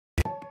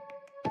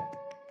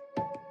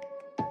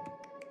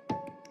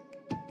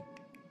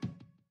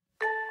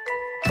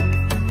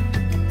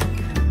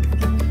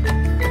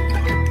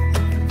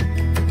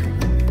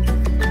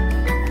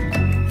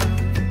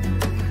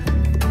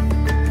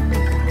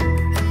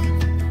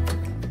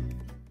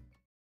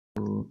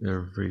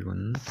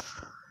everyone.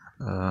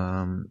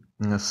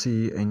 Ngasi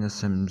aina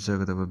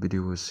semjagadaba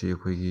video si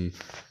akhoi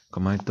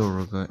kamai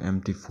tawraga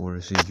MT4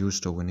 si use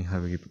tawani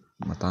habagi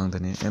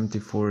matangdani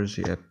MT4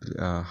 si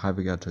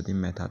habagi atradi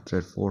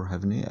MetaTrader 4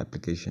 habni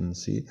application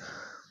si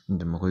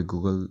makoi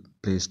Google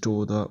Play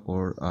Store da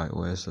or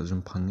iOS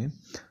azum phange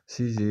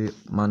si je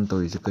man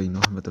tawi je kaino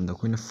matamda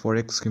khoina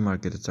forex ki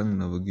market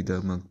changnabagi da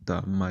makta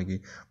magi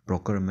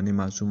broker mani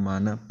masu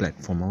mana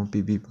platform ama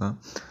pibiba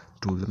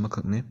tool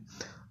makakne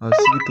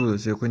sigi tool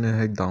se khoina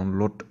hek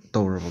download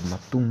tawraba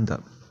matungda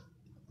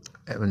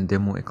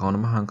demo account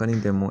ma hangkani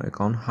demo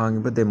account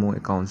hangiba demo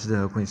account sida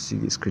khoi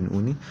sigi screen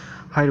uni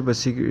haiba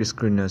sigi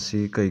screen asi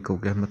kai ko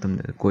ge matam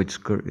ko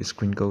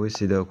screen ko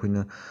sida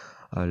khoina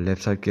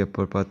left side ke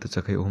upper part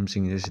chakai home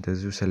sing sida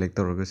ju select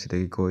tawraga sida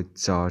ko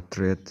chart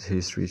trade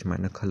history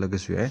maina khalaga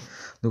su ai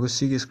dugo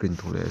sigi screen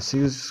thole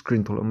sigi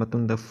screen thole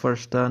matunda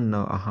first ta na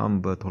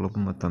ahamba tholop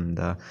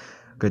matamda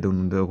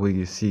kaidonda khoi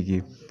gi sigi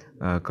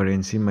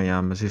currency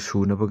mayam asi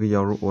sunabagi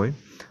yaru oi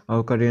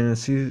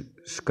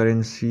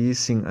currency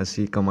sing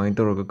asi kamai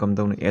tawraga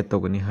kamdawna add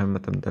tawgani ha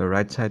matamda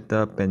right side ta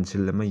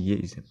pencil ama ye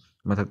ise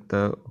mathakta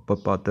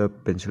papa ta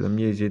pencil am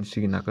ye je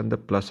sigi nakanda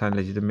plus sign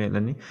la jida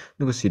melani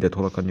dugo sida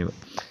tholakani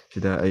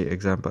sida ai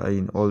example ai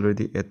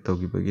already add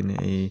tawgibagini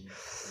ai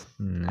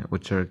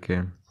uchar ke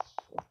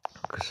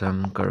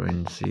some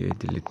currency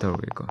delete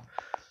tawge ko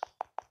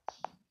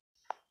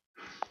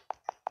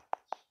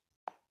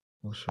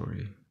oh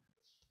sorry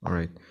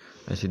alright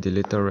I see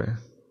delete tawre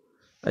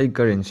ai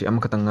currency am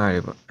khatang ngare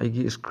ai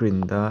gi screen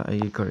da ai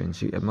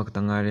currency am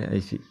khatang ngare ai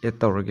si add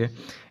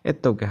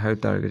tawge ha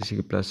target si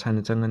plus sign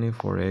changani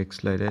forex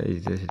laire ai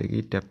je sidagi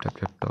tap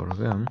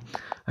tawraga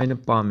aina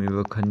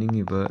pamiba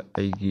khaningiba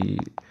ai gi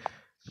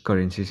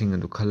currency sing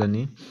adu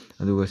khalani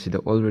aduga sida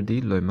already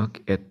loimak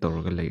add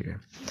tawraga leire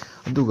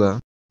aduga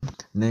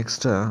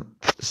next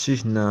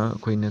sisna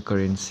khoina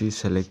currency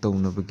select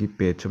tawnabagi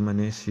page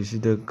mane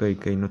sisida kai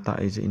kaino ta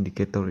is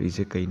indicator is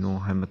kaino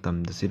ha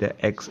matamda sida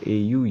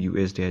XAU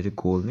USD as a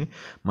goal ne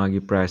magi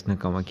price na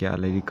kama kya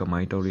leiri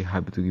kamai tawri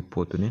habitugi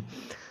potune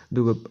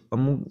duga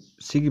amu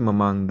sigi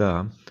mamangda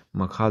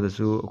makhada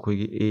su akhoi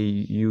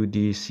AUD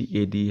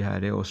CAD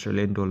hare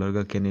Australian dollar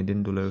ga Canadian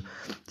dollar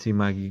si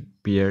magi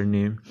pair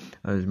ne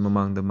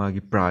mamangda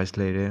magi price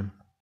leire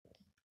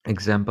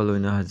example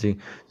oina haji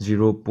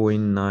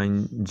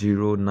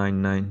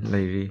 0.9099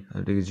 lairi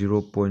adigi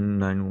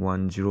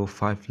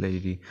 0.9105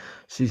 lairi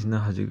sisna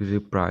haji gi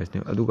price ne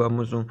aduga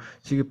amusung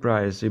sigi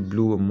price se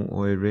blue amu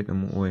oi red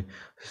amu oi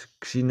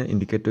sina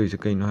indicator is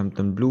kaino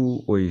hamtan blue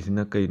oi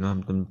sina kaino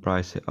hamtan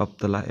price up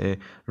tala e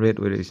red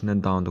oi sina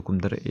down da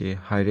kumdar e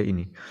high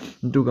ini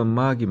aduga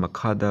magi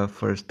makhada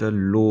first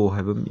low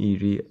habam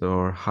iri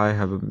or high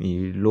habam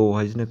iri low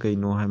hajina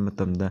kaino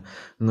hamatamda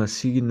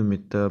ngasigi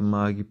numita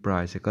magi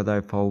price kadai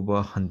fauba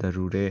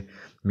handarure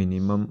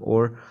minimum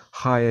or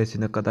high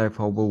asina kadai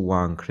fauba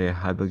wangkhre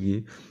habagi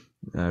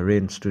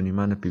range to ni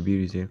mana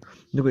pibirije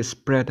duba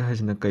spread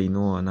hasina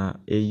kaino ana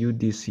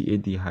AUD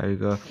CAD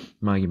haiga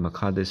magi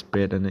makhada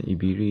spread ana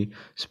ibiri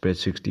spread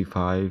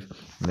 65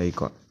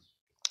 like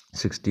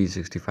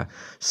 60-65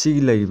 si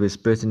laiba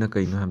spread na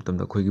kaino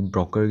hamtamda khoi gi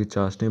broker gi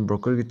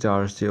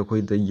charge se khoi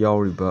da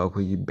yauriba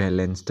khoi gi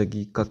balance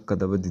tagi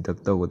kakkadaba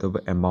deduct tawdaba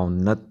amount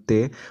natte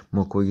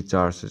mo khoi gi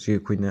charge se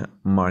khoina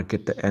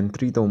market ta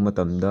entry taw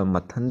matamda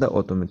mathanda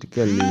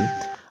automatically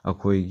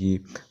akhoi gi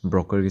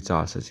broker gi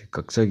charge se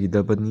kakchagi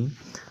dabani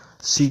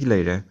si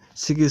laire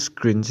sigi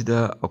screen sida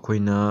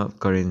akhoina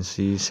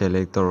currency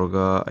select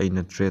tawraga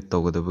aina trade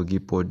tawgadabagi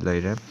port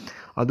laire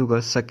aduga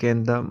second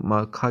da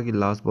makhagi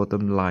last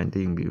bottom line da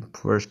ingbi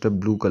first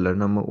blue color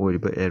na ma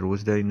oriba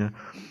arrows da ina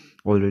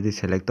already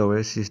select tawre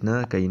sisna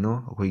kaino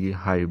akhoi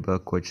hariba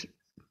coach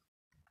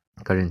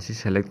currency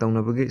select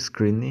tawnabagi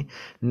screen ni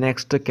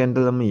next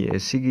candle am ye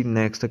sigi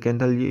next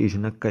candle ye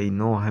isna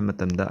kaino hai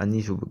matamda ani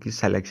subagi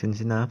selection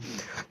sina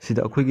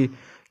sida akhoi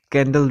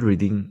candle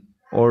reading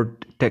or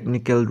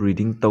technical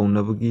reading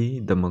tawnabagi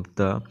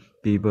damakta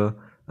piba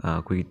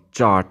akhoi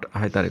chart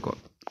hai tare ko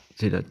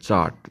sida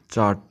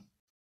chart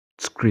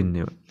screen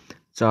ne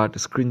chart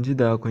screen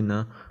sida akoina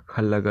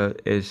khalaga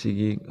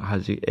sigi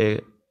haji a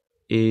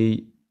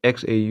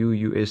XAU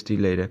USD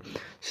leire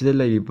sida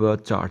leiba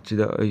chart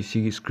sida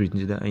sigi screen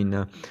sida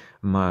aina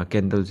ma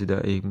candle sida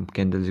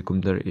candle ji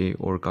kumdar a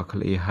or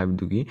kakhal a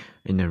habdugi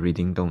aina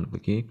reading down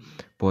baki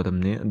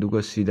podam ne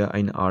aduga sida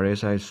aina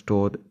RSI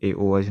stored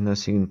AOI sina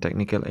sing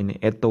technical aina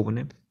add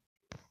tawbane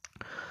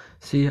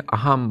si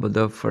ahamba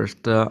the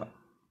first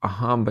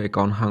ahamba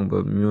account hangba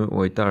myo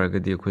oi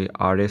taragadi khoi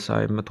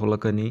RSI ma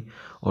tholakani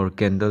or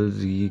candle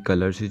ji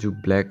color si ju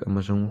black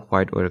amasung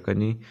white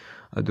oirakani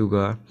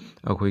aduga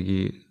akhoi gi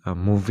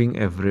moving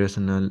average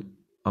na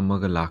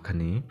amaga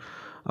lakhani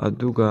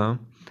aduga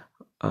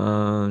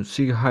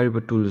si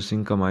hariba tool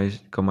sing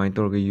kamai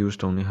torga use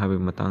tawni habi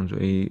matang ju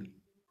ai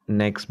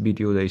next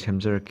video dai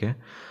semjarake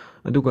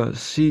aduga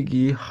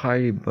sigi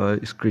hariba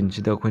screen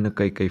sida khoina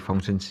kai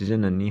function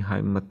season ani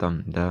hai matam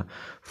da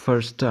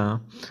first ta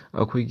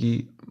akhoi gi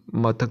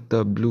mathakta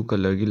blue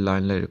color gi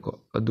line laireko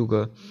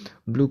aduga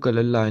blue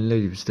color line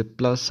lairibsida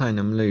plus sign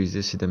am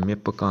lairise sida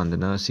map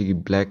kandana sigi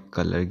black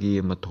color gi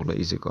ama thola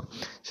iseko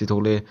si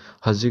thole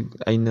hajik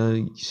aina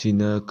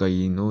sina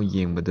kaino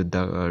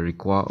yengbada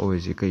require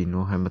oise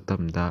kaino ha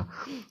matamda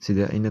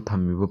sida aina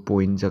thamiba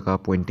point jaga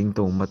pointing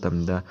to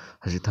matamda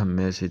haji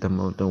thamme sida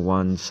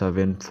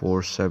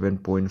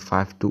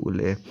 1747.52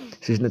 ule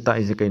sisna ta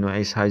ise kaino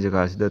ai sai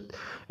jaga sida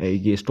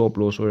ai stop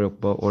loss or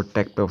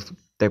take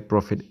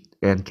profit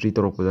entry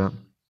तौरपदा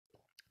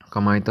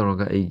कमाई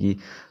तौरगा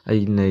आई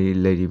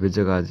लेरिबे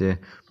जगह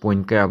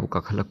point कयाबु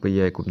काखलकपा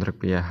याय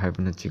कुमधरकपा याय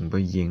हाइबना चिंगबा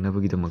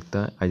येंगनाबगिदमक्ता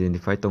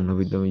identify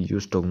तौनबगिदम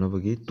use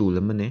तौनबगी tool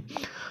अमने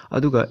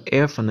अदुगा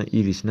f अना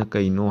इरिसना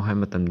कइनो हाय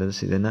मतमदा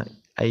सिदना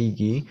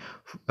आइगी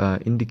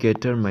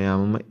indicator मयाम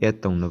अमा add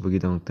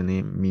तौनबगिदमक्तने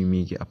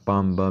मिमीगी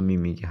अपाम्बा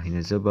मिमीगी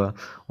हाइनजबा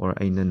और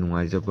आइना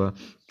नुंगाइजबा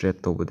trade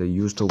तौबदा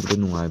use तौबदा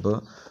नुंगाइबा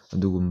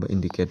अदुगुम्बा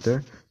indicator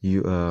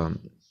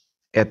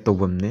add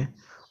तौबमने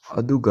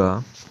अदुगा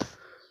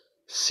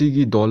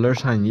सिगी dollar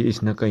sign ये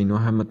इसना कइनो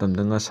है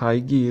मतमदा ngasai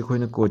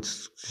अखोइना कोच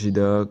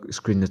सिदा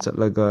स्क्रीन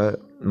चटलगा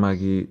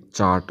मागी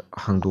चार्ट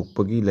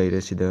हांगदोकपगी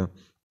लेरे सिदा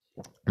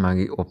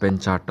मागी ओपन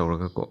चार्ट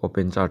तौरगा को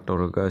ओपन चार्ट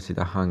तौरगा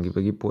सिदा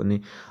हांगिबगी पोनी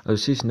अदु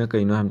सिसना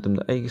कइनो है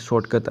मतमदा आई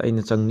शॉर्टकट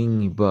आइना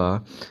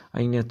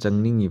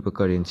चंगनिंगिबा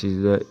करेंसी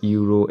दा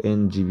यूरो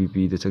एंड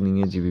जीबीपी दा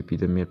चंगनिंगे जीबीपी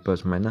दा मेटपा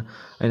सुमाइना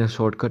आइना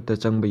शॉर्टकट दा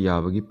चंगबा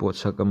याबगी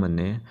पोटसक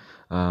अमने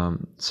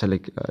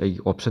सेलेक्ट आई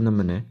ऑप्शन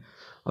अमने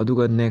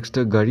अदुगा नेक्स्ट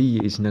गाड़ी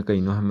इसना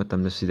कइनो है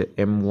मतमदा सिदा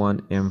M1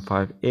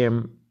 M5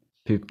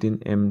 M15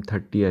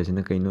 M30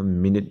 आइसना कइनो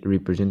minute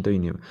represent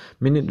तोइने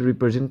minute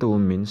represent तो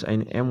मींस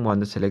आइन M1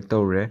 दा सेलेक्ट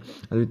तौरे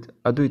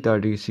अदु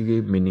इतारदी सिगी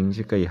मीनिंग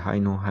से कई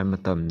हाइनो है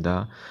मतमदा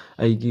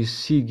आइगी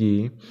सिगी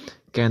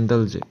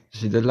कैंडल जे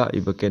सिदा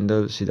लाइबा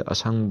कैंडल सिदा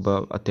असंगबा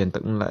अटेन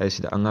तक लाए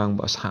सिदा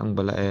अंगांगबा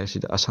असंगबा लाए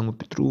सिदा असंगबा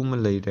पित्रू म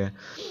लैरे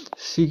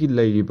सिगी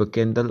लैरिबा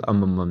कैंडल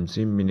अममम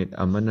सि मिनिट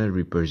अमना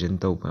रिप्रेजेंट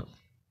तौबा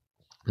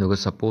लोग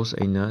सपोज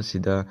अइना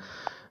सिदा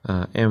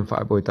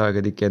M5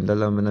 होइतारगदी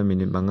candle Amna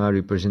minute 5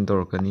 represent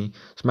तौरकनी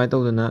स्माइ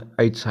तौदना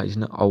 8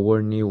 साइजना our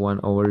नि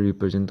 1 our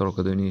represent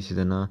तौरकदोनी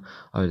सिदना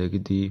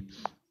अदगदी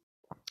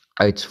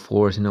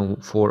H4 Cina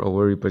 4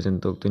 our represent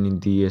तौतनी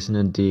DS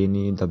ना डे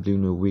नि W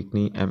ना वीक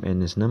नि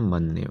MNS ना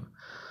मन ने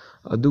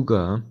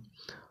अदुगा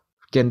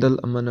कैंडल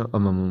अमना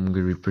अममम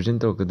गे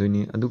रिप्रेजेंट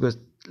तौरकदोनी अदुगा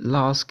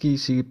लास्ट की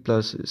सी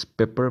प्लस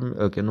पेपर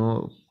केनो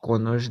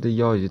corners the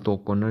याजे top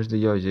corners the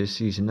याजे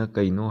सिना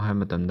कइनो है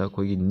मतमदा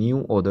खोगी new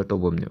order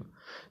तौबमने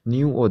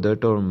new order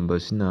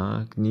तौरमबसिना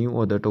new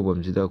order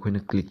तौबमसिदा अखोइना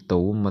click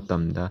तौ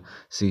मतमदा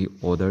सी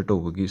ऑर्डर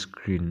तौबगी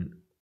स्क्रीन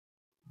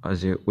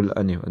अजे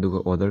उलअने अदुगा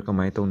ऑर्डर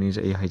कमाई तौनी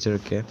जे आई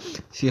हाइजरके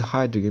सी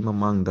हाइड्रिगे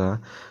ममांगदा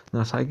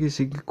नासाइगी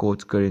सिगी कोच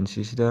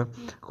करेंसी सिदा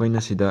अखोइना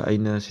सिदा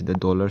आइना सिदा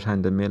dollar sign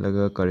the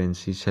मेलगा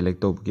currency select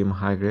तौबगी म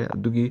हाइग्रे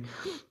अदुगी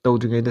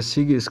तौद्रिगैदा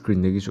सिगी स्क्रीन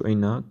दगिसु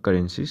आइना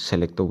currency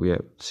select तौबया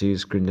C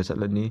screen the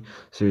चलनी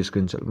सी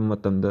स्क्रीन चलबा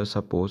मतमदा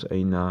सपोज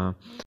आइना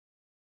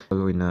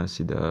लोइना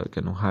सिदा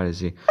केनो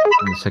हारजे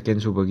सेकेंड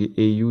सुबगी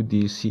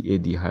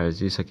AUDCAD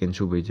हारजे सेकेंड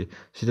सुबजे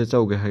सिदा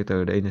चौगे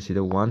हाइतरदा आइना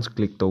सिदा वंस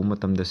क्लिक तौ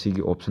मतमदा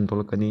सिगी ऑप्शन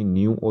थोलकनी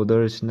न्यू ऑर्डर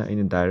सिना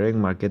आइना डायरेक्ट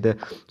मार्केट दा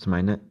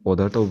समाइना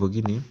ऑर्डर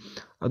तौबगिनी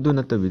अदु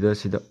नतबिदा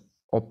सिदा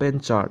ओपन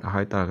चार्ट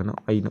हाइतारगना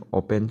आइना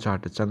ओपन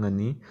चार्ट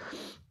चंगनी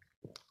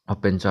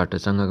ओपन चार्ट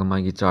चंगागा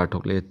मागी चार्ट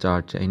थोकले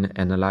चार्ट से आइना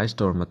एनालाइज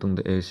तौर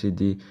मतुंगदा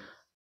ACD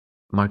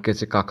मार्केट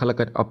से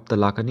काखलकन अप द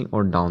लाकनी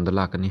और डाउन द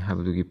लाकनी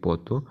हाबदुगी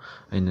पोतो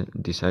आइना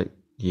decide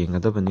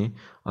येंगदबनी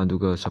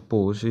अदुगा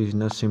suppose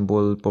Izna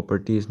symbol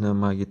properties ना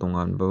मागी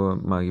तोंगानबा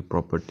मागी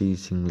प्रॉपर्टी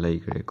सिंग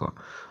लैग्रेको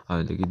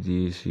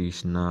अदगिदी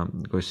सिना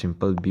कोई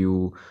सिंपल व्यू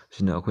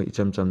सिना अखोई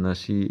इचम चमना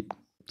सी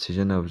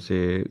सिजनबसे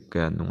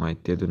क्या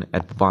नुंगाइते अदुना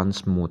एडवांस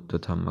मोड तो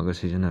थमगा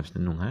सिजनबसे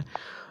नुंगाइ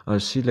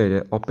सी लैरे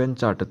ओपन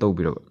चार्ट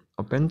तौबिरो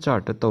ओपन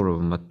चार्ट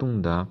तौरबा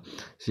मतुंगदा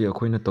सी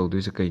अखोइना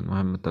तौदोइसे कइनो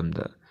हाय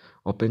मतमदा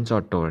ओपन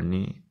चार्ट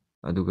तौरनी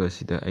अदुगा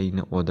सिदा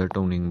आइना ऑर्डर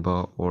तौनिंगबा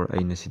और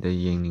आइना सिदा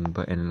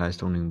येंगनिंगबा एनालाइज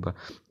तौनिंगबा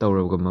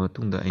तौरबगा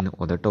मतुंगदा आइना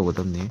ऑर्डर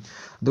तौगदमने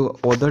दो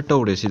ऑर्डर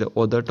तौरे सिदा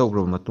ऑर्डर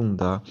तौग्रबा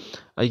मतुंगदा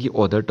आइगी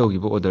ऑर्डर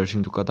तौगिबा ऑर्डर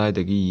सिंदु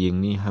कदाइदगी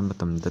येंगनी हाय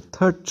मतमदा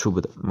थर्ड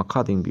सुबदा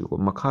मखा दिंबियो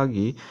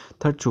मखागी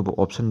थर्ड सुबा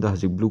ऑप्शन दा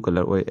हजि ब्लू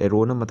कलर ओय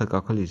एरो ना मथा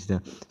काखलिसिदा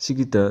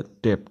सिगिदा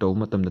टैप तौ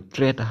मतमदा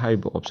ट्रेड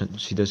हाइबा ऑप्शन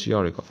सिदा सु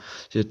यारेको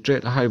सिदा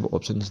ट्रेड हाइबा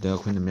ऑप्शन सिदा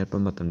अखोइना मेटपा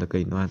मतमदा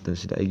कइनो हातन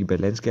सिदा आइगी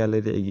बैलेंस क्या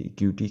लेरी आइगी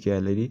इक्विटी क्या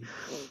लेरी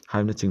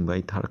हाइबना चिंगबा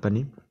आई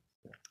थारकनी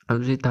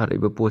अदुसी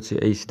थारिबा पोचे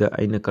आई सिदा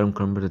आइना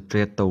करम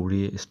ट्रेड तौरी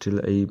स्टिल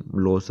आई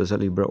लॉस दा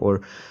चलिब्रा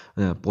और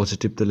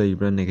पॉजिटिव दा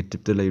लैब्रा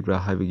नेगेटिव दा लैब्रा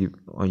हाइबगी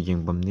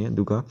येंगबमने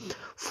अदुगा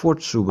फोर्थ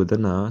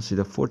सुबदना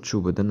सिदा फोर्थ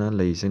सुबदना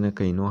लैसेना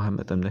कइनो हाय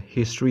मतमदा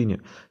हिस्ट्री ने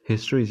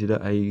हिस्ट्री सिदा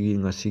आइगी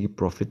ngasi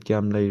प्रॉफिट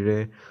क्याम लैरे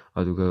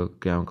अदुगा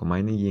क्याम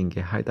कमाइना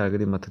येंगे हाय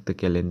तारगदि मथकता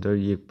कैलेंडर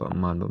येकपा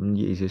मानबम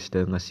येसे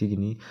सिदा ngasi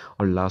गिनी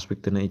और लास्ट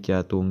वीक तना आई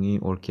क्या तोंगी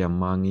और क्या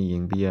मांगी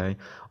येंगबी याय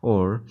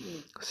और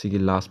सिगी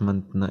लास्ट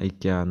मंथ ना आई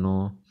क्या no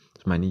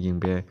स्माइनी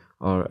येंगबे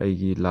or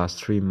aigi last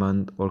 3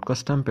 month or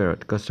custom period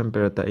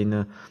ta aina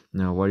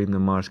warim na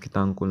March ki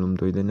tang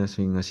kulumdoi dena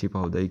si ngasi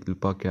phawda ai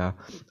lupa kya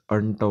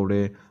earn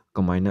tawre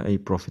kamaina ai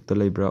profit ta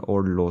leibra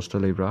or loss ta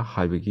leibra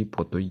haibagi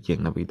photo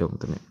yengna bi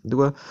dawtane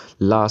duga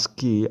last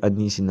ki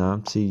ani sina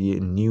sigi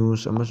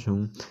news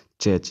amasung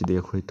chat de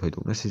khoi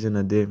thoidokna season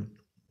ade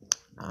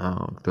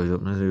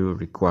thoidokna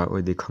require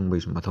oide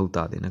khangbai mathau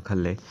ta de na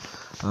khalle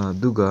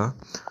duga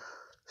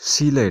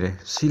si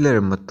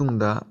leire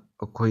matungda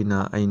ꯑꯩꯈꯣꯏꯅ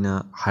ꯑꯩꯅ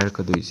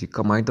ꯍꯥꯏꯔꯛꯀꯗꯣꯏꯁꯤ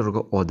ꯀꯃꯥꯏꯅ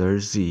ꯇꯧꯔꯒ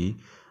ꯑꯣꯔꯗꯔꯁꯤ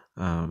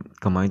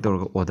ꯀꯃꯥꯏꯅ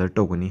ꯇꯧꯔꯒ order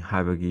ꯇꯧꯒꯅꯤ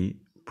ꯍꯥꯏꯕꯒꯤ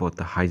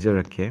ꯄꯣꯠꯇ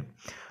ꯍꯥꯏꯖꯔꯛꯀꯦ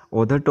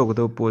ꯑꯣꯔꯗꯔ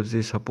ꯇꯧꯒꯗꯕ ꯄꯣꯠꯁꯤ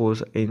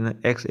ꯁꯄꯣꯁ ꯑꯩꯅ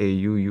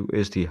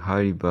XAUUSD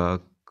ꯍꯥꯏꯔꯤꯕ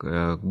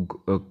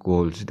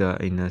ꯒꯣꯜꯁꯤꯗ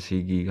ꯑꯩꯅ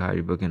ꯁꯤꯒꯤ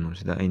ꯍꯥꯏꯔꯤꯕ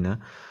ꯀꯩꯅꯣꯁꯤꯗ ꯑꯩꯅ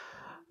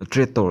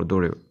ꯇ꯭ꯔꯦꯠ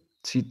ꯇꯧꯔꯗꯣꯔꯦꯕ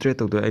ꯁꯤ ꯇ꯭ꯔꯦꯠ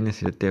ꯇꯧꯗꯣꯏ ꯑꯩꯅ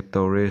ꯁꯤꯗ ꯇꯦꯞ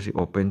ꯇꯧꯔꯦ ꯁꯤ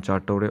ꯑꯣꯄꯦꯟ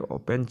ꯆꯥꯔꯠ ꯇꯧꯔꯦ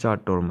ꯑꯣꯄꯦꯟ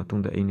ꯆꯥꯔꯠ ꯇꯧꯔ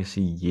ꯃꯇꯨꯡꯗ ꯑꯩꯅ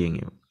ꯁꯤ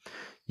ꯌꯦꯡꯉꯦ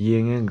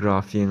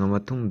ꯒ꯭ꯔꯥꯐ ꯌꯦꯡꯉ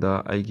ꯃꯇꯨꯡꯗ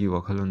ꯑꯩꯒꯤ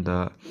ꯋꯥꯈꯜꯂꯣꯟꯗ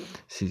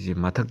ꯁꯤꯁꯤ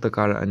ꯃꯊꯛꯇ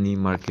ꯀꯥꯔꯛꯑꯅꯤ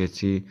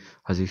ꯃꯥꯔꯀꯦꯠꯁꯤ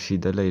ꯍꯧꯖꯤꯛ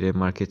ꯁꯤꯗ ꯂꯩꯔꯦ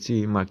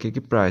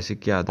ꯃꯥꯔꯀꯦꯠꯀꯤ ꯄ꯭ꯔꯥꯏꯁꯁꯤ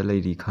ꯀꯌꯥꯗ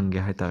ꯂꯩꯔꯤ ꯈꯪꯒꯦ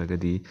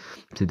ꯍꯥꯏꯇꯥꯔꯒꯗꯤ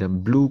ꯁꯤꯗ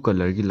ꯕ꯭ꯂꯨ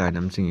ꯀꯂꯔꯒꯤ ꯂꯥꯏꯟ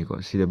ꯑꯃ ꯆꯤꯡꯉꯤꯀꯣ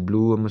ꯁꯤꯗ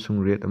ꯕ꯭ꯂꯨ ꯑꯃꯁꯨꯡ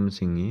ꯔꯦꯗ ꯑꯃ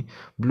ꯆꯤꯡꯉꯤ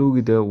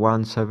ꯕ꯭ꯂꯨꯒꯤꯗ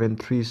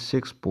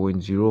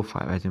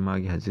 1736.05 ꯍꯥꯏꯁꯦ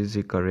ꯃꯥꯒꯤ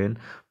ꯍꯧꯖꯤꯛ ꯀꯔꯦꯟ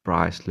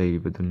ꯄ꯭ꯔꯥꯏꯁ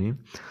ꯂꯩꯔꯤꯕꯗꯨꯅꯤ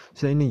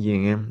ꯁꯤꯗ ꯑꯩꯅ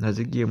ꯌꯦꯡꯉꯦ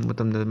ꯍꯧꯖꯤꯛ ꯌꯦꯡꯕ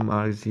ꯃꯇꯝꯗ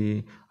ꯃꯥꯒꯤ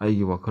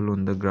ꯑꯩꯒꯤ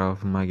ꯋꯥꯈꯜꯂꯣꯟꯗ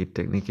ꯒ꯭ꯔꯥꯐ ꯃꯥꯒꯤ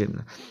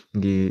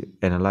ꯇꯦꯛꯅꯤꯀꯦꯜꯒꯤ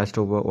ꯑꯦꯅꯥꯂꯥꯏꯁ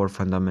ꯇꯧꯕ ꯑꯣꯔ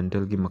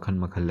ꯐꯟꯗꯥꯃꯦꯟꯇꯦꯜꯒꯤ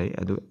ꯃꯈꯜ ꯂꯩ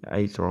ꯑꯗꯨ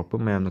ꯑꯩ ꯆꯥꯎꯔꯥꯛꯄ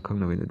ꯃꯌꯥꯝꯅ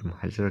ꯈꯪꯅꯕꯩꯗ ꯑꯗꯨꯝ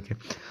ꯍꯥꯏꯖꯔꯛꯀꯦ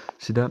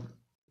ꯁꯤꯗ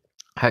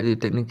ꯍꯥꯏꯗꯤ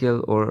ꯇꯦꯛꯅꯤꯀꯦꯜ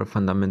ꯑꯣꯔ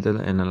ꯐꯟꯗꯥꯃꯦꯟꯇꯦꯜ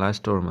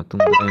ꯑꯦꯅꯥꯂꯥꯏꯁ ꯇꯧꯔ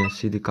ꯃꯇꯨꯡꯗ ꯑꯩꯅ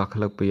ꯁꯤꯗꯤ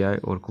ꯀꯥꯈꯠꯂꯛꯄ ꯌꯥꯏ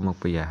ꯑꯣꯔ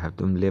ꯀꯨꯝꯃꯛꯄ ꯌꯥꯏ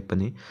ꯍꯥꯏꯕꯗꯨ ꯑꯗꯨꯝ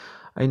ꯂꯦꯞꯄꯅꯤ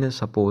ꯑꯩꯅ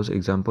ꯁꯄꯣꯁ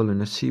ꯑꯦꯛꯖꯥꯝꯄꯜ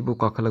ꯑꯣꯏꯅ ꯁꯤꯕꯨ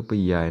ꯀꯥꯈꯠꯂꯛꯄ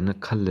ꯌꯥꯏꯅ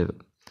ꯈꯜꯂꯦꯕ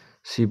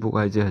ꯁꯤꯕꯨ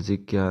ꯍꯥꯏꯁꯦ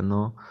ꯍꯧꯖꯤꯛ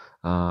ꯀꯌꯥꯅꯣ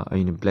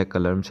ꯑꯩꯅ ꯕ꯭ꯂꯦꯛ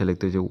ꯀꯂꯔ ꯑꯃ ꯁꯦꯂꯦꯛ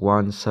ꯇꯧꯔꯤꯁꯦ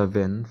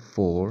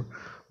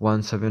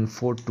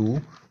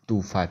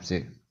 174225ꯁꯦ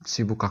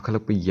ꯁꯤꯕꯨ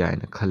ꯀꯥꯈꯠꯂꯛꯄ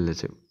ꯌꯥꯏꯅ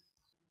ꯈꯜꯂꯁꯦ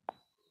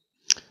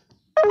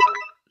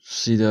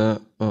ꯁꯤꯗ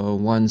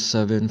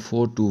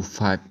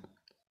 17425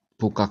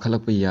 ꯐꯥꯎ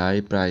ꯀꯥꯈꯠꯂꯛꯄ ꯌꯥꯏ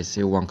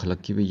ꯄ꯭ꯔꯥꯏꯁꯁꯦ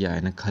ꯋꯥꯡꯈꯠꯂꯛꯈꯤꯕ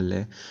ꯌꯥꯏꯅ ꯈꯜꯂꯦ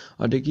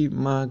ꯑꯗꯒꯤ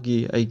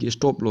ꯑꯩꯒꯤ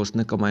ꯁ꯭ꯇꯣꯞ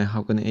ꯂꯣꯁꯅ ꯀꯃꯥꯏꯅ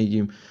ꯍꯥꯞꯀꯅꯤ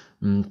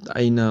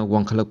ꯑꯩꯅ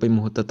ꯋꯥꯡꯈꯠꯂꯛꯄꯩ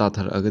ꯃꯍꯨꯠꯇ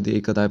ꯇꯥꯊꯔꯛꯑꯒꯗꯤ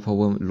ꯑꯩ ꯀꯗꯥꯏ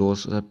ꯐꯥꯎꯕ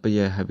ꯂꯣꯁ ꯆꯠꯄ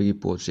ꯌꯥꯏ ꯍꯥꯏꯕꯒꯤ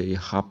ꯄꯣꯠꯁꯦ ꯑꯩ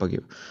ꯍꯥꯞꯄꯒꯦ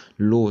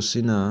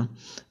ꯂꯣꯁꯁꯤꯅ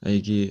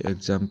ꯑꯩꯒꯤ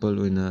ꯑꯦꯛꯖꯥꯝꯄꯜ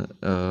ꯑꯣꯏꯅ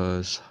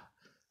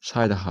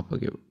ꯁ꯭ꯋꯥꯏꯗ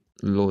ꯍꯥꯞꯄꯒꯦꯕ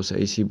ꯂꯣꯁꯁꯦ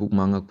ꯑꯩ ꯁꯤꯕꯨ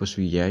ꯃꯥꯡꯉꯛꯄꯁꯨ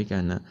ꯌꯥꯏ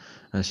ꯀꯥꯏꯅ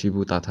ꯁꯤꯕꯨ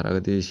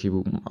ꯇꯥꯊꯔꯛꯑꯒꯗꯤ ꯁꯤꯕꯨ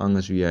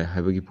ꯃꯥꯡꯉꯁꯨ ꯌꯥꯏ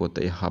ꯍꯥꯏꯕꯒꯤ ꯄꯣꯠꯇ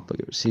ꯑꯩ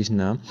ꯍꯥꯞꯄꯒꯦꯕ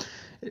ꯁꯤꯁꯤꯅ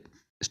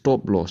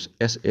ꯁ꯭ꯇꯣꯞ ꯂꯣꯁ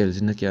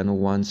SLꯁꯤꯅ ꯀꯌꯥꯅꯣ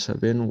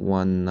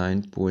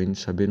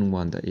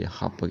 1719.71ꯗ ꯑꯩ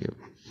ꯍꯥꯞꯄꯒꯦꯕ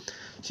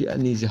ꯁꯤ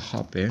ꯑꯅꯤꯁꯦ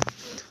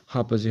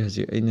ꯍꯥꯞꯄꯁꯦ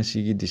ꯍꯧꯖꯤꯛ ꯑꯩꯅ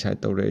ꯁꯤꯒꯤ ꯗꯤꯁꯥꯏꯠ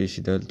ꯇꯧꯔꯦ ꯑꯩ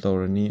ꯁꯤꯗ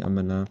ꯇꯧꯔꯅꯤ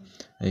ꯑꯃꯅ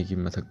ꯑꯩꯒꯤ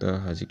ꯃꯊꯛꯇ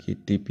ꯍꯧꯖꯤꯛꯀꯤ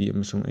TP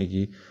ꯑꯃꯁꯨꯡ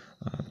ꯑꯩꯒꯤ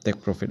ꯇꯦꯛ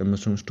ꯄ꯭ꯔꯣꯐꯤꯠ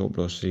ꯑꯃꯁꯨꯡ ꯁ꯭ꯇꯣꯞ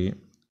ꯂꯣꯁꯁꯤ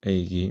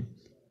ꯑꯩꯒꯤ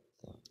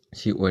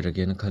ꯁꯤ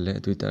ꯑꯣꯏꯔꯒꯦꯅ ꯈꯜꯂꯦ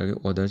ꯑꯗꯨ ꯑꯣꯏꯇꯥꯔꯒꯗꯤ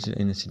ꯑꯣꯔꯗꯔꯁꯤ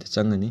ꯑꯩꯅ ꯁꯤꯗ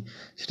ꯆꯪꯉꯅꯤ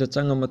ꯁꯤꯗ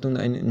ꯆꯪꯉ ꯃꯇꯨꯡꯗ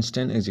ꯑꯩꯅ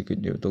ꯏꯟꯁꯇꯦꯟ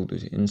ꯑꯦꯛꯖꯤꯀ꯭ꯌꯨꯇꯤꯞ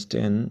ꯇꯧꯗꯣꯏꯁꯦ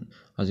ꯏꯟꯁꯇꯦꯟ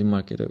ꯍꯧꯖꯤꯛ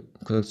ꯃꯥꯔꯀꯦꯠꯇ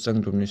ꯈꯨꯗꯛ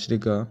ꯆꯪꯗ꯭ꯔꯕꯅꯤ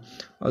ꯁꯤꯗꯒ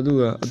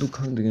ꯑꯗꯨꯒ ꯑꯗꯨ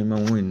ꯈꯪꯗ꯭ꯔꯤꯉꯩ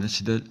ꯃꯃꯥꯡ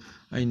ꯁꯤꯗ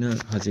ꯑꯩꯅ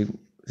ꯍꯧꯖꯤꯛ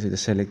ꯁꯤꯗ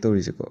ꯁꯦꯂꯦꯛ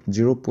ꯇꯧꯔꯤꯁꯦꯀꯣ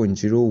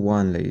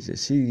 0.01 ꯂꯩꯔꯤꯁꯦ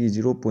ꯁꯤꯒꯤ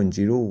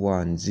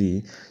 0.01ꯁꯤ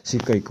ꯁꯤ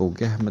ꯀꯩ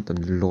ꯀꯧꯒꯦ ꯍꯥꯏꯕ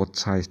ꯃꯇꯝꯗ ꯂꯣꯠ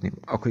ꯁꯥꯏꯖꯅꯦꯕ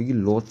ꯑꯩꯈꯣꯏꯒꯤ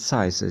ꯂꯣꯠ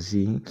ꯁꯥꯏꯖ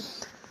ꯑꯁꯤ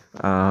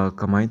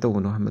ꯀꯃꯥꯏꯅ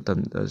ꯇꯧꯕꯅꯣ ꯍꯥꯏꯕ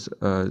ꯃꯇꯝꯗ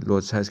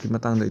ꯂꯣꯠ ꯁꯥꯏꯖꯀꯤ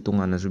ꯃꯇꯥꯡꯗ ꯑꯩ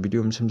ꯇꯣꯉꯥꯟꯅꯁꯨ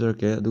ꯚꯤꯗꯤꯑꯣ ꯑꯃ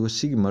ꯁꯦꯝꯖꯔꯛꯀꯦ ꯑꯗꯨꯒ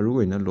ꯁꯤꯒꯤ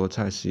ꯃꯔꯨꯑꯣꯏꯅ ꯂꯣꯠ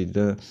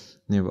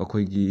ꯁꯥꯏꯖꯁꯤꯗꯅꯦꯕ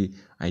ꯑꯩꯈꯣꯏꯒꯤ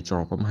ꯑꯩ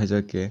ꯆꯥꯎꯔꯥꯛꯄ ꯑꯃ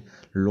ꯍꯥꯏꯖꯔꯛꯀꯦ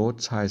ꯂꯣꯠ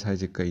ꯁꯥꯏꯖ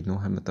ꯍꯥꯏꯁꯦ ꯀꯩꯅꯣ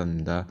ꯍꯥꯏꯕ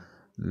ꯃꯇꯝꯗ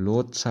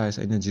ꯂꯣꯠ ꯁꯥꯏꯖ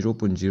ꯑꯩꯅ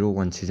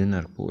 0.01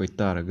 ꯁꯤꯖꯤꯟꯅꯔꯛꯄ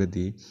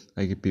ꯑꯣꯏꯇꯥꯔꯒꯗꯤ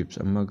ꯑꯩꯒꯤ ꯄꯤꯞꯁ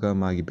ꯑꯃꯒ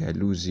ꯃꯥꯒꯤ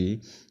ꯚꯦꯂꯨꯁꯤ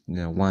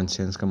 1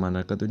 ꯁꯦꯟꯁꯀ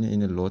ꯃꯥꯟꯅꯔꯛꯀꯗꯣꯏꯅꯤ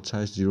ꯑꯩꯅ ꯂꯣꯠ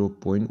ꯁꯥꯏꯖ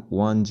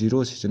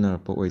 0.10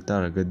 ꯁꯤꯖꯤꯟꯅꯔꯛꯄ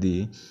ꯑꯣꯏꯇꯥꯔꯒꯗꯤ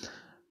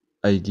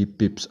ꯑꯩꯒꯤ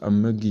ꯄꯤꯞꯁ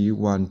ꯑꯃꯒꯤ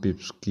 1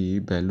 ꯄꯤꯞꯁꯀꯤ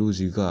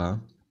ꯚꯦꯂꯨꯁꯤꯒ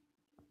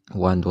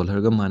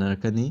 $1ꯒ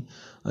ꯃꯥꯟꯅꯔꯛꯀꯅꯤ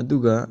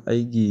ꯑꯗꯨꯒ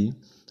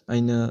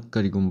ꯑꯩꯅ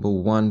ꯀꯔꯤꯒꯨꯝꯕ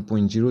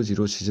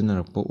 1.00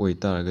 ꯁꯤꯖꯤꯟꯅꯔꯛꯄ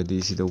ꯑꯣꯏꯇꯥꯔꯒꯗꯤ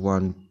ꯁꯤꯗ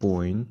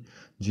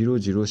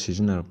 1.00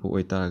 ꯁꯤꯖꯤꯟꯅꯔꯛꯄ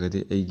ꯑꯣꯏꯇꯥꯔꯒꯗꯤ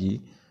ꯑꯩꯒꯤ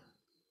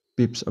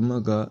ꯄꯤꯞꯁ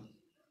ꯑꯃꯒ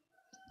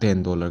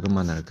 $10ꯒ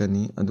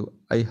ꯃꯥꯟꯅꯔꯛꯀꯅꯤ ꯑꯗꯨ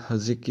ꯑꯩ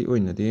ꯍꯧꯖꯤꯛꯀꯤ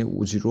ꯑꯣꯏꯅꯗꯤ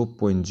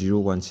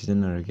 0.01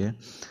 ꯁꯤꯖꯤꯟꯅꯔꯒꯦ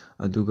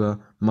ꯑꯗꯨꯒ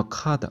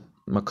ꯃꯈꯥꯗ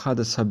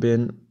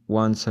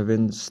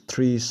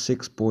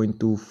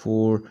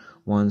 1736.24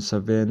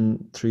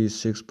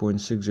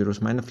 1736.60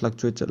 ꯁꯨꯃꯥꯏꯅ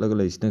ꯐ꯭ꯂꯛꯆꯨꯌꯦꯠ ꯆꯠꯂꯒ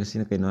ꯂꯩꯁꯤꯅ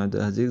ꯁꯤꯅ ꯀꯩꯅꯣ ꯍꯥꯏꯕꯗ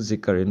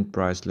ꯍꯧꯖꯤꯛ ꯀꯔꯦꯟ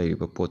ꯄ꯭ꯔꯥꯏꯁ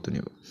ꯂꯩꯔꯤꯕ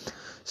ꯄꯣꯠꯇꯨꯅꯦꯕ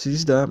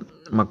ꯁꯤꯁꯤꯗ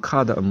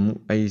ꯃꯈꯥꯗ ꯑꯃꯨꯛ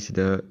ꯑꯩ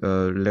ꯁꯤꯗ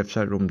ꯂꯦꯐ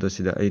ꯁꯥꯏꯠ ꯔꯣꯝꯗ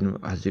ꯁꯤꯗ ꯑꯩꯅ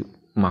ꯍꯧꯖꯤꯛ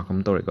ꯃꯥꯔꯛ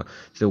ꯑꯃ ꯇꯧꯔꯦꯀꯣ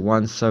ꯁꯤꯗ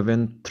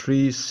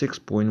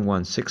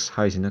 1736.16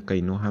 ꯍꯥꯏꯁꯤꯅ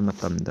ꯀꯩꯅꯣ ꯍꯥꯏꯕ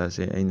ꯃꯇꯝꯗ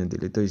ꯑꯩꯅ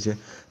ꯗꯤꯂꯤꯠ ꯇꯧꯔꯤꯁꯦ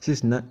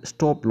ꯁꯤꯁꯤꯅ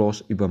ꯁ꯭ꯇꯣꯞ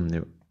ꯂꯣꯁ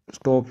ꯏꯕꯝꯅꯦꯕ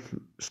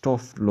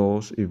ꯁ꯭ꯇꯣꯞ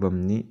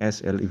ꯂꯣꯁꯏꯕꯝꯅꯤ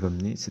SL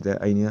ꯏꯕꯝꯅꯤ ꯁꯤꯗ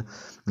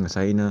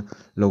ꯉꯁꯥꯏ ꯑꯩꯅ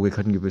ꯂꯧꯒꯦ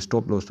ꯈꯟꯈꯤꯕ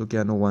ꯁ꯭ꯇꯣꯞ ꯂꯣꯁꯇꯨ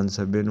ꯀꯌꯥꯅꯣ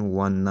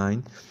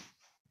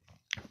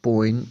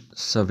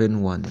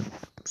 1719.71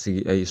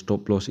 ꯁꯤꯒꯤ ꯑꯩ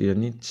ꯁ꯭ꯇꯣꯞ ꯂꯣꯁ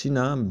ꯏꯔꯅꯤ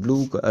ꯁꯤꯅ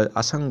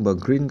ꯑꯁꯪꯕ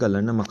ꯒ꯭ꯔꯤꯟ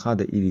ꯀꯂꯔꯅ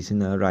ꯃꯈꯥꯗ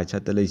ꯏꯔꯤꯁꯤꯅ ꯔꯥꯏꯠ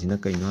ꯁꯥꯏꯠꯇ ꯂꯩꯁꯤꯅ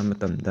ꯀꯩꯅꯣ ꯍꯥꯏꯕ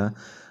ꯃꯇꯝꯗ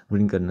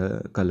ꯒ꯭ꯔꯤन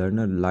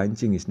ꯀꯂꯔꯅ ꯂꯥꯏꯟ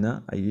ꯆꯤꯡꯉꯤꯁꯤꯅ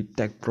ꯑꯩꯒꯤ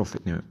ꯇꯦꯛ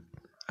ꯄ꯭ꯔꯣꯐꯤꯠꯅꯦꯕ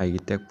ꯑꯩꯒꯤ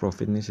ꯇꯦꯛ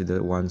ꯄ꯭ꯔꯣꯐꯤꯠꯅꯤ ꯁꯤꯗ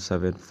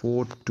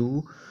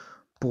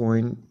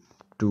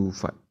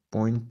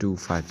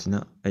 1742.25 ꯁꯤꯅ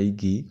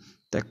ꯑꯩꯒꯤ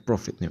ꯇꯦꯛ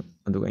ꯄ꯭ꯔꯣꯐꯤꯠꯅꯦꯕ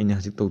ꯑꯗꯨꯒ ꯑꯩꯅ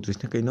ꯍꯧꯖꯤꯛ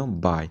ꯇꯧꯗꯣꯏꯁꯤꯅ ꯀꯩꯅꯣ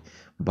ꯕꯥꯏ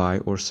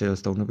ꯑꯣꯔ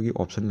ꯁꯦꯜꯁ ꯇꯧꯅꯕꯒꯤ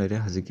ꯑꯣꯞꯁꯟ ꯂꯩꯔꯦ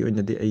ꯍꯧꯖꯤꯛꯀꯤ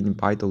ꯑꯣꯏꯅꯗꯤ ꯑꯩꯅ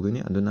ꯕꯥꯏ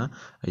ꯇꯧꯗꯣꯏꯅꯤ ꯑꯗꯨꯅ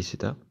ꯑꯩ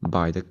ꯁꯤꯗ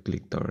ꯕꯥꯏꯗ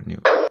ꯀ꯭ꯂꯤꯛ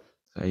ꯇꯧꯔꯅꯦꯕ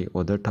ꯑꯩ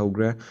ꯑꯣꯔꯗꯔ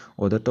ꯇꯧꯈ꯭ꯔꯦ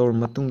ꯑꯣꯔꯗꯔ ꯇꯧꯔ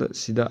ꯃꯇꯨꯡꯗ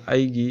ꯁꯤꯗ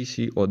ꯑꯩꯒꯤ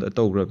ꯁꯤ ꯑꯣꯔꯗꯔ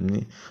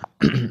ꯇꯧꯈ꯭ꯔꯕꯅꯤ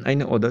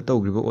ꯑꯩꯅ ꯑꯣꯔꯗꯔ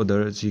ꯇꯧꯈꯤꯕ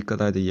ꯑꯣꯔꯗꯔ ꯑꯁꯤ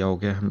ꯀꯗꯥꯏꯗ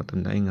ꯌꯥꯎꯒꯦ ꯍꯥꯏꯕ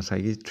ꯃꯇꯝꯗ ꯑꯩ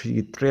ꯉꯁꯥꯏꯒꯤ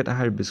 3ꯒꯤ ꯇ꯭ꯔꯦꯠ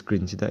ꯍꯥꯏꯔꯤꯕ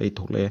ꯁ꯭ꯀ꯭ꯔꯤꯟꯁꯤꯗ ꯑꯩ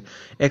ꯊꯣꯛꯂꯛꯑꯦ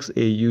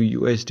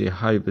XAU/USD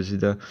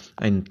ꯍꯥꯏꯔꯤꯕꯁꯤꯗ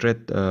ꯑꯩꯅ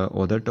ꯇ꯭ꯔꯦꯠ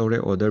ꯑꯣꯔꯗꯔ ꯇꯧꯔꯦ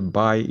ꯑꯣꯔꯗꯔ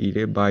ꯕꯥꯏ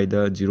ꯏꯔꯦ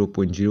ꯕꯥꯏꯗ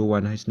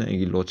 0.01 ꯍꯥꯏꯁꯤꯅ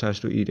ꯑꯩꯒꯤ ꯂꯣꯠ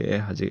ꯁꯥꯏꯖꯇꯨ ꯏꯔꯛꯑꯦ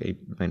ꯍꯧꯖꯤꯛ ꯑꯩ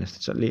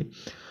ꯃꯥꯏꯅꯁꯇ ꯆꯠꯂꯤ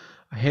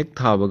ꯍꯦꯛ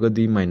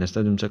ꯊꯥꯕꯒꯗꯤ ꯃꯥꯏꯅꯁꯇ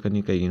ꯑꯗꯨꯝ ꯆꯠꯀꯅꯤ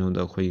ꯀꯩꯒꯤꯅꯣꯗ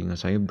ꯑꯩꯈꯣꯏꯒꯤ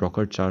ꯉꯁꯥꯏꯒꯤ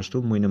ꯕ꯭ꯔꯣꯀꯔ ꯆꯥꯔꯖꯇꯨ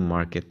ꯃꯣꯏꯅ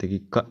ꯃꯥꯔꯀꯦꯠꯇꯒꯤ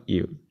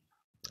ꯀꯛꯏꯕ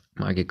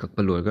ꯃꯥꯒꯤ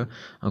ꯀꯛꯄ ꯂꯣꯏꯔꯒ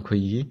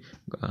ꯑꯩꯈꯣꯏꯒꯤ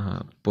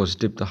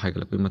ꯄꯣꯖꯤꯇꯤꯞꯇ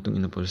ꯍꯥꯏꯒꯠꯂꯛꯄꯒꯤ ꯃꯇꯨꯡ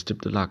ꯏꯟꯅ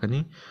ꯄꯣꯖꯤꯇꯤꯞꯇ ꯂꯥꯛꯀꯅꯤ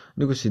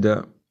ꯑꯗꯨꯒ ꯁꯤꯗ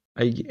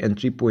ꯑꯩꯒꯤ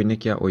ꯑꯦꯟꯇ꯭री ꯄꯣꯏꯟꯅ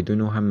ꯀꯌꯥ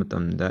ꯑꯣꯏꯗꯣꯏꯅꯣ ꯍꯥꯏꯕ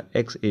ꯃꯇꯝꯗ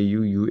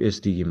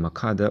XAU/USDꯒꯤ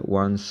ꯃꯈꯥꯗ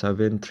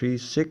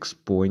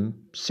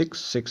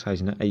 1736.66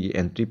 ꯍꯥꯏꯁꯤꯅ ꯑꯩꯒꯤ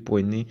ꯑꯦꯟꯇ꯭री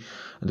ꯄꯣꯏꯟꯅꯤ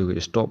ꯑꯗꯨꯒ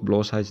ꯁ꯭ꯇꯣꯞ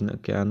ꯂꯣꯁ ꯍꯥꯏꯁꯤꯅ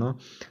ꯀꯌꯥꯅꯣ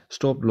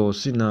ꯁ꯭ꯇꯣꯞ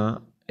ꯂꯣꯁꯁꯤꯅ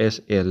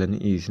SL ꯑꯅꯤ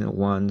ꯏꯁꯤꯅ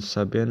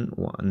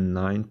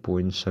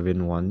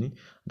 1719.71 ꯅꯤ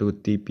ꯑꯗꯨꯒ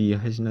TP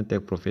ꯍꯥꯏꯁꯤꯅ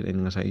ꯇꯦꯛ ꯄ꯭ꯔꯣꯐꯤꯠ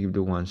ꯑꯩꯅ ꯉꯁꯥꯏ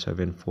ꯏꯕꯗꯣ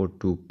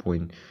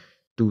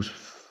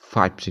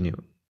 1742.25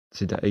 ꯁꯤꯅꯦꯕ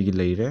ꯁꯤꯗ ꯑꯩꯒꯤ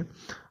ꯂꯩꯔꯦ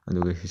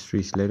ꯑꯗꯨꯒ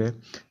ꯍꯤꯁꯇ꯭ꯔꯤꯁꯤ ꯂꯩꯔꯦ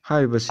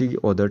ꯍꯥꯏꯔꯤꯕ ꯁꯤꯒꯤ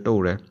ꯑꯣꯔꯗꯔ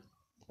ꯇꯧꯔꯦ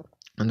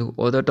ꯑꯗꯨꯒ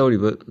ꯑꯣꯔꯗꯔ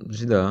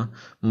ꯇꯧꯔꯤꯕꯁꯤꯗ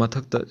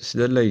ꯃꯊꯛꯇ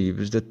ꯁꯤꯗ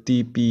ꯂꯩꯔꯤꯕꯁꯤꯗ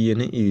TP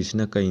ꯑꯅ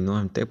ꯏꯔꯤꯁꯤꯅ ꯀꯩꯅꯣ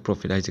ꯍꯥꯏꯕ ꯇꯦꯛ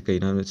ꯄ꯭ꯔꯣꯐꯤꯠ ꯍꯥꯏꯁꯦ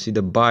ꯀꯩꯅꯣ ꯍꯥꯏꯕ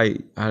ꯁꯤꯗ ꯕꯥꯏ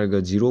ꯍꯥꯏꯔꯒ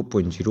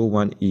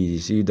 0.01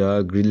 ꯏꯔꯤꯁꯤꯗ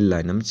ꯒ꯭ꯔꯤꯟ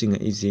ꯂꯥꯏꯟ ꯑꯃ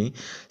ꯆꯤꯡꯉꯛꯏꯁꯤ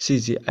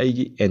ꯁꯤꯁꯤ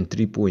ꯑꯩꯒꯤ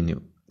ꯑꯦꯟꯇ꯭री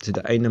ꯄꯣꯏꯟꯅꯦꯕ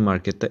ꯁꯤꯗ ꯑꯩꯅ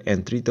ꯃꯥꯔꯀꯦꯠꯇ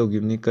ꯑꯦꯟꯇ꯭री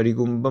ꯇꯧꯈꯤꯕꯅꯤ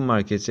ꯀꯔꯤꯒꯨꯝꯕ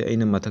ꯃꯥꯔꯀꯦꯠꯁꯦ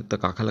ꯑꯩꯅ ꯃꯊꯛꯇ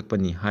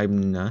ꯀꯥꯈꯠꯂꯛꯄꯅꯤ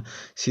ꯍꯥꯏꯕꯅꯤꯅ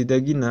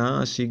ꯁꯤꯗꯒꯤꯅ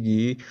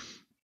ꯑꯁꯤꯒꯤ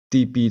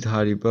TP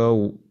ꯊꯥꯔꯤꯕ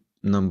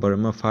ꯅꯝꯕꯔ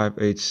ꯑꯃ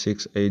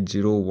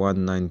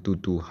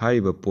 5868019222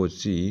 ꯍꯥꯏꯔꯤꯕ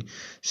ꯄꯣꯠꯁꯤ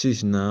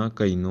ꯁꯤꯁꯤꯅ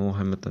ꯀꯩꯅꯣ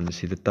ꯍꯥꯏꯕ ꯃꯇꯝꯗ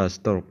ꯁꯤꯗ ꯇꯆ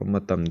ꯇꯧꯔꯛꯄ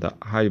ꯃꯇꯝꯗ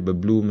ꯍꯥꯏꯔꯤꯕ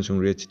ꯕ꯭ꯂꯨ ꯑꯃꯁꯨꯡ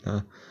ꯔꯦꯗꯁꯤꯅ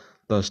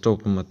ꯇꯆ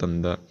ꯇꯧꯔꯛꯄ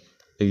ꯃꯇꯝꯗ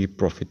ꯑꯩꯒꯤ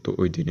ꯄ꯭ꯔꯣꯐꯤꯠꯇꯣ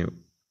ꯑꯣꯏꯗꯣꯏꯅꯦꯕ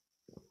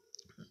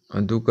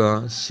ꯑꯗꯨꯒ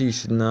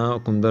ꯁꯤꯁꯤꯅ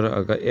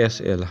ꯀꯨꯝꯊꯔꯛꯑꯒ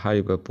SL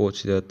ꯍꯥꯏꯔꯤꯕ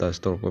ꯄꯣꯠꯁꯤꯗ ꯇꯆ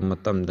ꯇꯧꯔꯛꯄ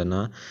ꯃꯇꯝꯗꯅ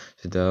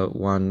ꯁꯤꯗ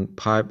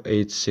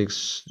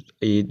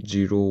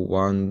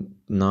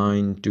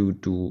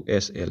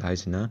 1586801922 SL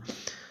ꯍꯥꯏꯁꯤꯅ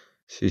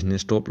ꯁꯤꯁꯤꯅ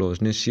ꯁ꯭ꯇꯣꯞ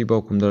ꯂꯣꯁꯅꯤ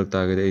ꯁꯤꯐꯥꯎ ꯀꯨꯝꯊꯔꯛ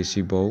ꯇꯥꯔꯒꯗꯤ ꯑꯩ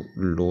ꯁꯤꯐꯥꯎ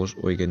ꯂꯣꯁ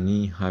ꯑꯣꯏꯒꯅꯤ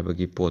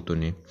ꯍꯥꯏꯕꯒꯤ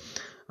ꯄꯣꯠꯇꯨꯅꯤ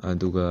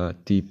ꯑꯗꯨꯒ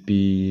TP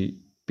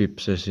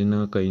ꯄꯤꯞꯁ ꯑꯁꯤꯅ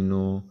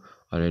ꯀꯩꯅꯣ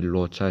ꯑꯗꯩ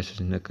ꯂꯣꯠ ꯁꯥꯏꯖ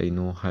ꯑꯁꯤꯅ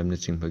ꯀꯩꯅꯣ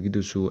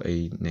ꯍꯥꯏꯕꯅꯆꯤꯡꯕꯒꯤꯗꯨꯁꯨ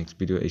ꯑꯩ ꯅꯦꯛꯁ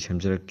ꯚꯤꯗꯤꯑꯣ ꯑꯩ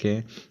ꯁꯦꯝꯖꯔꯛꯀꯦ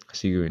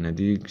ꯑꯁꯤꯒꯤ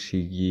ꯑꯣꯏꯅꯗꯤ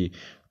ꯁꯤꯒꯤ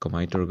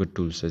ꯀꯃꯥꯏꯅ ꯇꯧꯔꯒ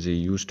ꯇꯨꯜꯁ ꯑꯁꯤ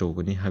ꯌꯨꯁ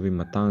ꯇꯧꯒꯅꯤ ꯍꯥꯏꯕꯒꯤ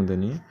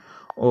ꯃꯇꯥꯡꯗꯅꯤ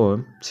ꯑꯣꯔ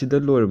ꯁꯤꯗ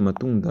ꯂꯣꯏꯔꯕ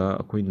ꯃꯇꯨꯡꯗ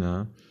ꯑꯩꯈꯣꯏꯅ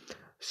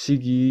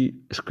ꯁꯤꯒꯤ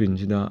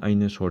ꯁ꯭ꯀ꯭ꯔꯤꯟꯁꯤꯗ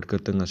ꯑꯩꯅ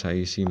ꯁꯣꯔꯠꯀꯠꯇ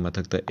ꯉꯁꯥꯏꯒꯤ ꯁꯤ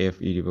ꯃꯊꯛꯇ F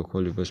ꯏꯔꯤꯕ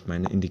ꯈꯣꯠꯂꯤꯕ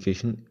ꯁꯨꯃꯥꯏꯅ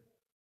ꯏꯟꯗꯤꯀꯦꯁꯟ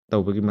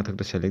ꯇꯧꯕꯒꯤ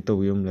ꯃꯊꯛꯇ ꯁꯦꯂꯦꯛ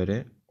ꯇꯧꯕ ꯑꯃ ꯂꯩꯔꯦ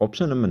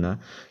ꯑꯣꯞꯁꯟ ꯑꯃꯅ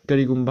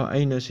ꯀꯔꯤꯒꯨꯝꯕ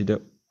ꯑꯩꯅ ꯁꯤꯗ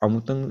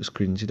ꯑꯃꯨꯛꯇꯪ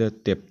ꯁ꯭ꯀ꯭ꯔꯤꯟꯁꯤꯗ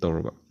ꯇꯦꯞ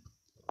ꯇꯧꯔꯕ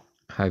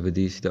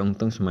ꯍꯥꯏꯕꯗꯤ ꯁꯤꯗ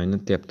ꯑꯃꯨꯛꯇꯪ ꯁꯨꯃꯥꯏꯅ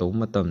ꯇꯦꯞ ꯇꯧꯕ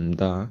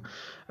ꯃꯇꯝꯗ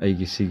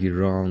ꯑꯩꯒꯤ ꯁꯤꯒꯤ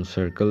ꯔꯥꯎꯟ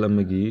ꯁꯔꯀꯜ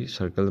ꯑꯃꯒꯤ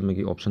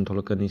ꯑꯣꯞꯁꯟ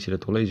ꯊꯣꯛꯂꯛꯀꯅꯤ ꯁꯤꯗ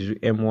ꯊꯣꯛꯂꯛꯏꯁꯤꯁꯨ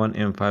M1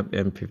 M5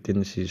 M15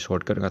 ꯁꯤ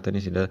ꯁꯣꯔꯠꯀꯠ ꯉꯥꯛꯇꯅꯤ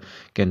ꯁꯤꯗ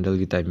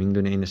ꯀꯦꯟꯗꯜꯒꯤ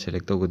ꯇꯥꯏꯃꯤꯡꯗꯨꯅꯤ ꯑꯩꯅ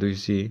ꯁꯦꯂꯦꯛ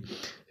ꯇꯧꯒꯗꯣꯏꯁꯤ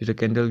ꯁꯤꯗ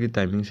ꯀꯦꯟꯗꯜꯒꯤ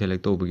ꯇꯥꯏꯃꯤꯡ ꯁꯦꯂꯦꯛ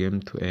ꯇꯧꯕꯒꯤ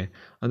ꯑꯃ ꯊꯣꯛꯑꯦ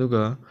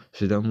ꯑꯗꯨꯒ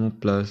ꯁꯤꯗ ꯑꯃꯨꯛ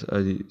プラス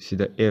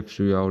ꯁꯤꯗ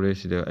Fꯁꯨ ꯌꯥꯎꯔꯦ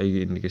ꯁꯤꯗ ꯑꯩꯒꯤ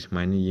ꯏꯟꯗꯤꯀꯦꯁꯟ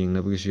ꯁꯨꯃꯥꯏꯅ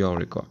ꯌꯦꯡꯅꯕꯒꯤꯁꯨ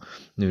ꯌꯥꯎꯔꯦꯀꯣ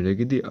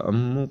ꯑꯗꯨꯗꯒꯤꯗꯤ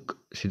ꯑꯃꯨꯛ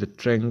ꯁꯤꯗ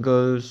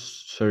ꯇ꯭ꯔꯦꯡꯒꯜ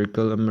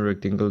ꯁꯔꯀꯜ ꯑꯃ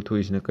ꯔꯦꯛꯇꯦꯡꯒꯜ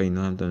ꯊꯣꯛꯏꯁꯤꯅ ꯀꯩꯅꯣ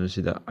ꯍꯥꯏꯕ ꯃꯇꯝꯗ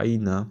ꯁꯤꯗ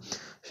ꯑꯩꯅ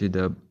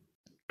ꯁꯤꯗ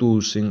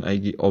ꯇꯨꯜꯁꯤꯡ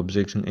ꯑꯩꯒꯤ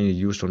ꯑꯣꯕꯖꯦꯛꯁꯤꯡ ꯑꯩꯅ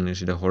ꯌꯨꯁ ꯇꯧꯅꯤꯡꯉꯦ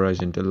ꯁꯤꯗ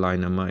ꯍꯣꯔꯥꯏꯖꯟꯇꯦꯜ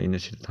ꯂꯥꯏꯟ ꯑꯃ ꯑꯩꯅ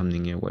ꯁꯤꯗ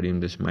ꯊꯝꯅꯤꯡꯉꯦ ꯋꯥꯔꯤ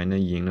ꯑꯃꯗ ꯁꯨꯃꯥꯏꯅ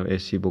ꯌꯦꯡꯅꯕ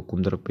ꯁꯤꯐꯥꯎ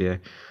ꯀꯨꯝꯊꯔꯛꯄ ꯌꯥꯏ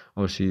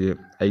ꯑꯣꯔ ꯁꯤ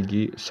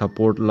ꯑꯩꯒꯤ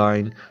ꯁꯞꯄꯣꯔꯠ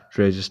ꯂꯥꯏꯟ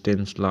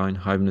ꯔꯦꯖꯤꯁꯇꯦꯟꯁ ꯂꯥꯏꯟ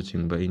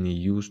ꯍꯥꯏꯕꯅꯆꯤꯡꯕ ꯑꯩꯅ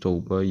ꯌꯨꯁ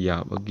ꯇꯧꯕ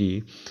ꯌꯥꯕꯒꯤ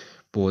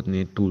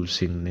ꯄꯣꯠꯅꯤ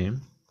ꯇꯨꯜꯁꯤꯡꯅꯦ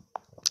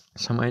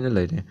ꯁꯨꯃꯥꯏꯅ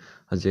ꯂꯩꯔꯦ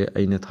ꯍꯧꯖꯤꯛ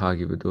ꯑꯩꯅ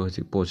ꯊꯥꯈꯤꯕꯗꯣ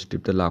ꯍꯧꯖꯤꯛ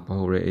ꯄꯣꯖꯤꯇꯤꯞꯇ ꯂꯥꯛꯄ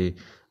ꯍꯧꯔꯦ ꯑꯩ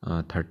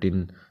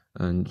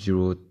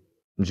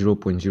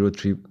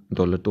 0.03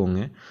 ꯗꯣꯂꯔ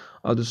ꯇꯣꯡꯉꯦ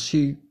ꯑꯗꯨ ꯁꯤ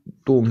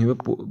ꯇꯣꯡꯉꯤꯕ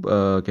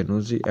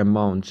ꯀꯩꯅꯣꯁꯤ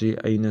ꯑꯦꯃꯥꯎꯟꯁꯤ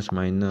ꯑꯩꯅ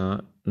ꯁꯨꯃꯥꯏꯅ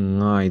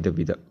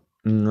ꯉꯥꯏꯗꯕꯤꯗ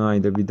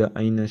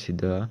ꯑꯩꯅ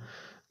ꯁꯤꯗ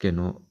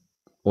ꯀꯩꯅꯣ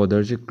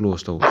ꯑꯣꯔꯗꯔꯁꯤ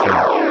ꯀ꯭ꯂꯣꯖ ꯇꯧꯕꯁꯨ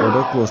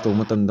ꯑꯣꯔꯗꯔ ꯀ꯭ꯂꯣꯖ ꯇꯧꯕ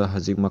ꯃꯇꯝꯗ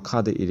ꯍꯧꯖꯤꯛ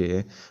ꯃꯈꯥꯗ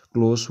ꯏꯔꯛꯑꯦ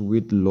close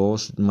with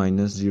loss -0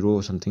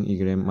 something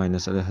ꯏꯈ꯭ꯔꯦ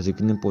minus ꯆꯠꯂꯦ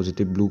ꯍꯧꯖꯤꯛꯀꯤꯅ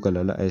ꯄꯣꯖꯤꯇꯤভ ꯕ꯭ꯂꯨ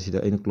ꯀꯂꯔ ꯂꯥꯛꯑꯦ ꯁꯤꯗ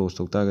ꯑꯩꯅ ꯀ꯭ꯂꯣꯖ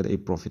ꯇꯧ ꯇꯥꯔꯒꯗꯤ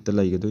ꯑꯩ ꯄ꯭ꯔꯣꯐꯤꯠꯇ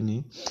ꯂꯩꯒꯗꯣꯏꯅꯤ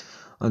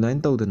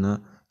ꯑꯗꯨꯃꯥꯏꯅ ꯇꯧꯗꯅ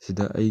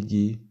ꯁꯤꯗ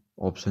ꯑꯩꯒꯤ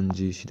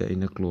ꯑꯣꯞꯁꯟꯁꯤ ꯁꯤꯗ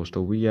ꯑꯩꯅ ꯀ꯭ꯂꯣꯖ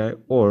ꯇꯧꯕ ꯌꯥꯏ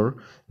ꯑꯣꯔ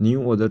ꯅ꯭ꯌꯨ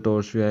ꯑꯣꯔꯗꯔ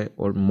ꯇꯧꯔꯁꯨ ꯌꯥꯏ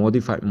ꯑꯣꯔ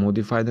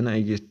ꯃꯣꯗꯤꯐꯥꯏꯗꯅ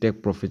ꯑꯩꯒꯤ ꯇꯦꯛ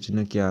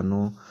ꯄ꯭ꯔꯣꯐꯤꯠꯁꯤꯅ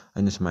ꯀꯌꯥꯅꯣ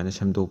ꯑꯩꯅ ꯁꯨꯃꯥꯏꯅ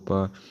ꯁꯦꯝꯗꯣꯛꯄ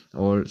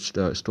ꯑꯣꯔ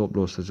ꯁꯤꯗ ꯁ꯭ꯇꯣꯞ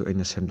ꯂꯣꯁꯇꯁꯨ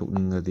ꯑꯩꯅ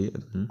ꯁꯦꯝꯗꯣꯛꯅꯤꯡꯉꯗꯤ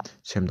ꯑꯗꯨꯝ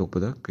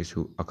ꯁꯦꯝꯗꯣꯛꯄꯗ ꯀꯩꯁꯨ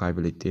ꯑꯀꯥꯏꯕ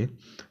ꯂꯩꯇꯦ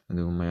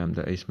ꯑꯗꯨꯒ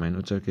ꯃꯌꯥꯝꯗ ꯑꯩ ꯁꯨꯃꯥꯏꯅ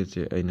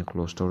ꯎꯠꯆꯔꯛꯀꯦꯁꯦ ꯑꯩꯅ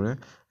ꯀ꯭ꯂꯣꯖ ꯇꯧꯔꯦ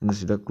ꯑꯩꯅ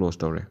ꯁꯤꯗ ꯀ꯭ꯂꯣꯖ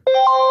ꯇꯧꯔꯦ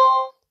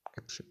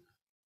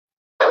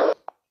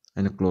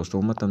ꯑꯩꯅ ꯀ꯭ꯂꯣꯖ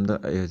ꯇꯧꯕ ꯃꯇꯝꯗ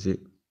ꯑꯩ ꯍꯧꯖꯤꯛ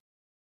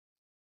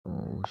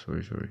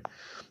ꯁꯣꯔꯤ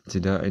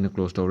ꯁꯤꯗ ꯑꯩꯅ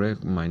ꯀ꯭ꯂꯣꯖ ꯇꯧꯔꯦ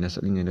ꯃꯥꯏꯅꯁ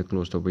ꯆꯠꯂꯤꯉꯩꯗ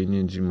ꯀ꯭ꯂꯣꯖ ꯇꯧꯕꯩꯅꯦ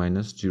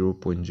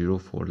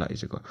 -0.04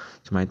 ꯂꯥꯛꯏꯁꯦꯀꯣ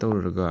ꯁꯨꯃꯥꯏꯅ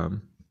ꯇꯧꯔꯒ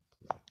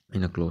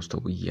ꯑꯩꯅ ꯀ꯭ꯂꯣꯖ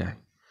ꯇꯧꯕ ꯌꯥꯏ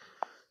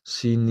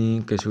ꯁꯤꯅꯤ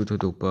ꯀꯩꯁꯨ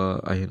ꯊꯣꯏꯗꯣꯛꯄ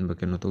ꯑꯍꯦꯟꯕ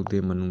ꯀꯩꯅꯣ ꯇꯧꯗꯦ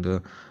ꯃꯅꯨꯡꯗ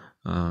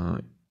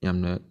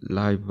ꯌꯥꯝꯅ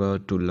ꯂꯥꯏꯕ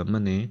ꯇꯨꯜ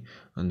ꯑꯃꯅꯦ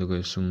ꯑꯗꯨꯒ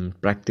ꯁꯨꯝ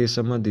ꯄ꯭ꯔꯦꯛꯇꯤꯁ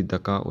ꯑꯃꯗꯤ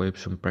ꯗꯔꯀꯥꯔ ꯑꯣꯏ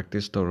ꯁꯨꯝ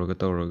ꯄ꯭ꯔꯦꯛꯇꯤꯁ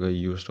ꯇꯧꯔꯒ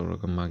ꯌꯨꯁ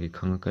ꯇꯧꯔꯒ ꯃꯥꯒꯤ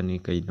ꯈꯪꯉꯛꯀꯅꯤ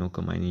ꯀꯩꯅꯣ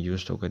ꯀꯃꯥꯏꯅ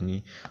ꯌꯨꯁ ꯇꯧꯒꯅꯤ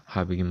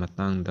ꯍꯥꯏꯕꯒꯤ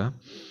ꯃꯇꯥꯡꯗ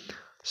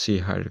ꯁꯤ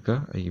ꯍꯥꯏꯔꯒ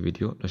ꯑꯩꯒꯤ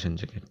ꯚꯤꯗꯤꯑꯣ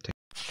ꯂꯣꯏꯁꯤꯟꯖꯒꯦ